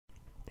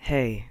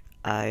Hey,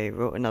 I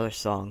wrote another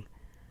song.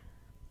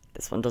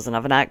 This one doesn't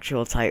have an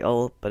actual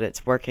title, but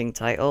its working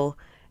title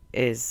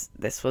is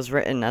This Was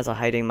Written as a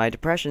Hiding My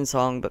Depression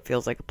song, but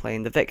feels like a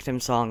Playing the Victim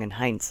song in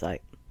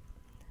hindsight.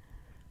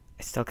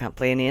 I still can't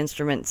play any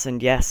instruments,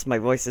 and yes, my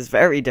voice is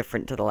very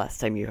different to the last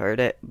time you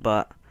heard it,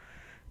 but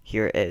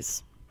here it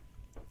is.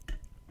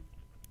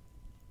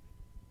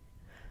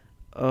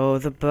 Oh,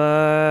 the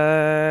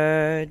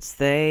birds,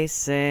 they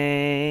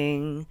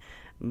sing,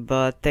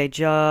 but they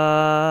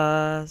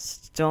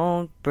just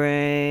don't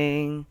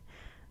bring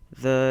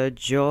the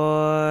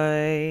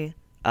joy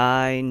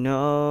I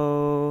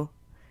know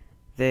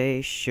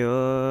they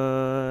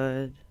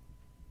should.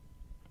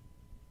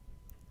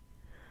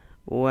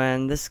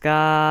 When the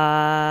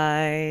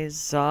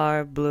skies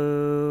are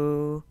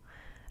blue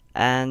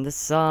and the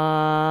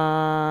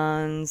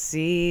sun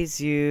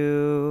sees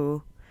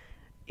you,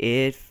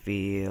 it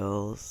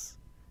feels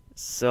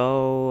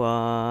so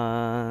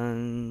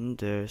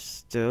understood.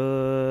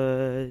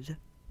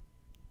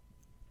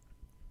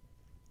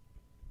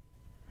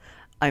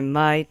 I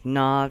might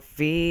not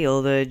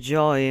feel the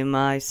joy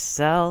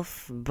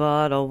myself,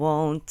 but I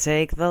won't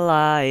take the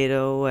light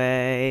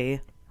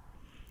away.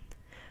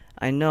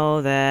 I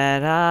know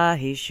that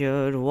I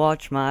should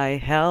watch my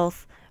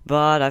health,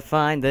 but I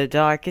find the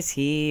dark is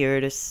here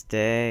to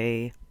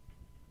stay.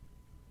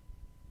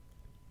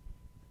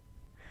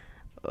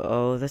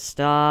 Oh, the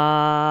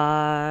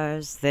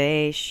stars,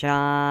 they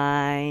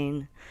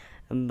shine,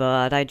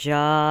 but I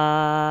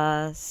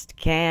just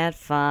can't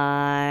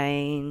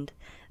find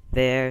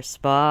their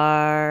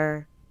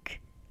spark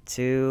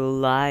to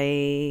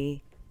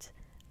light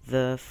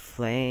the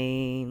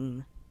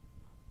flame.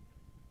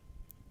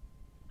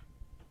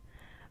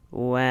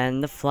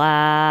 When the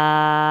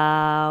flowers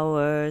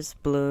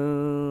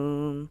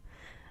bloom,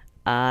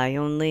 I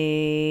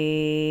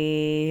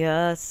only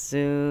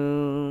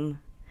assume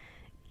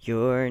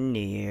you're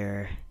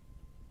near,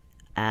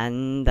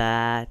 and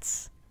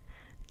that's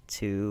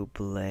to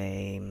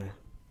blame.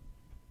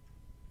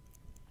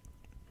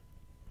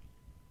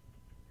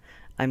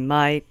 I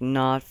might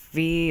not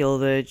feel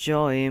the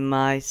joy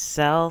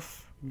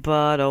myself,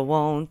 but I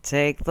won't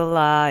take the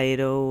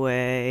light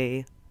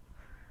away.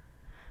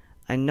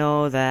 I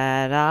know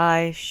that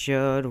I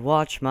should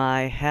watch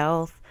my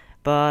health,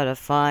 but I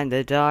find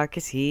the dark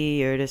is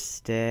here to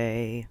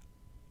stay.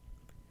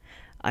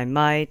 I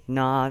might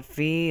not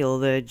feel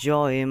the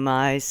joy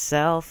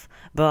myself,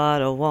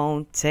 but I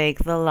won't take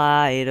the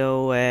light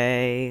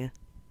away.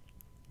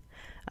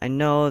 I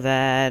know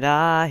that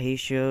I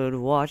should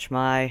watch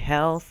my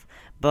health,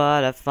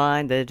 but I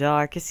find the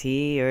dark is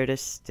here to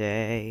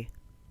stay.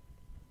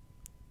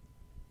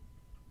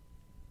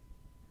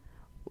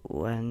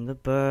 When the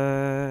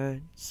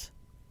birds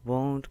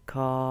won't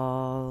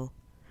call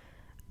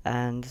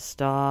and the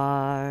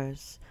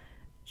stars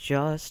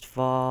just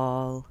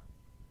fall,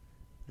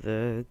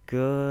 the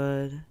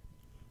good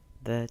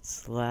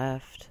that's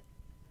left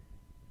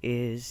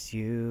is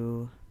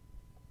you.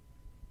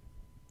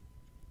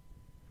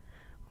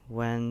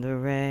 When the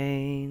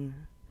rain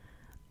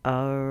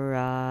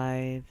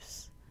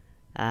arrives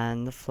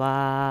and the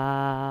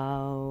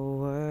flowers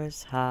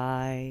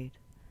hide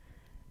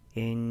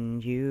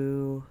in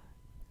you,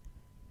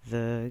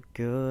 the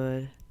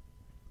good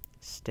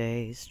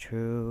stays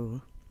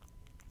true.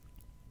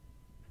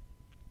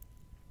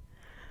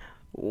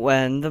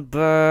 When the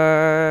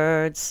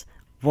birds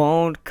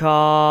won't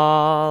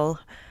call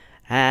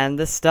and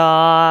the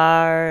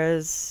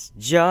stars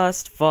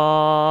just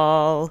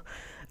fall,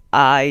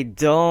 I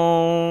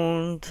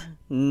don't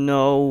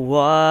know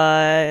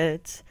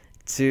what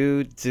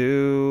to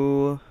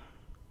do.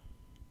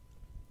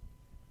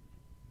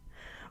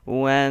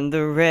 When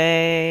the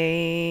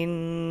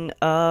rain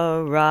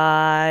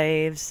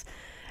arrives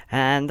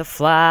and the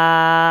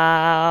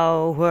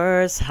flowers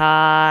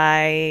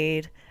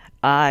hide,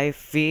 I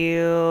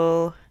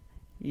feel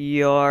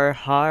your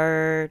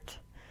heart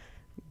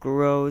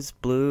grows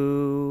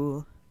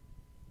blue.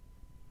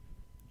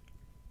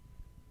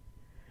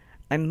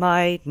 I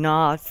might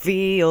not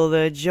feel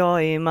the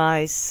joy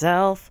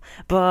myself,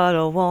 but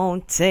I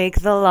won't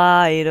take the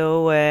light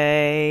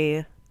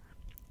away.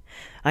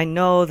 I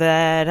know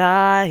that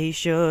I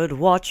should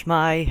watch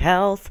my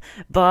health,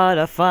 but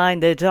I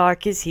find the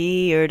dark is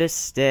here to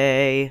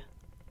stay.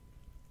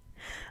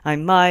 I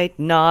might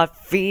not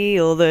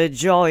feel the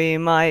joy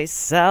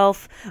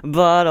myself,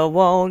 but I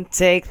won't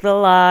take the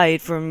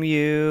light from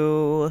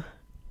you.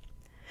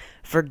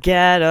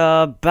 Forget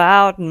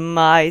about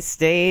my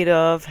state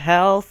of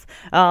health,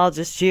 I'll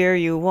just cheer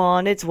you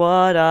on, it's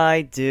what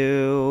I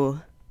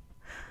do.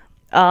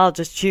 I'll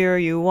just cheer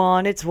you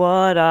on, it's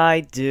what I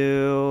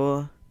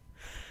do.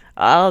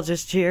 I'll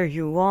just cheer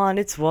you on,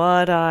 it's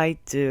what I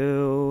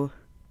do.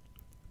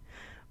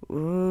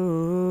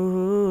 Ooh.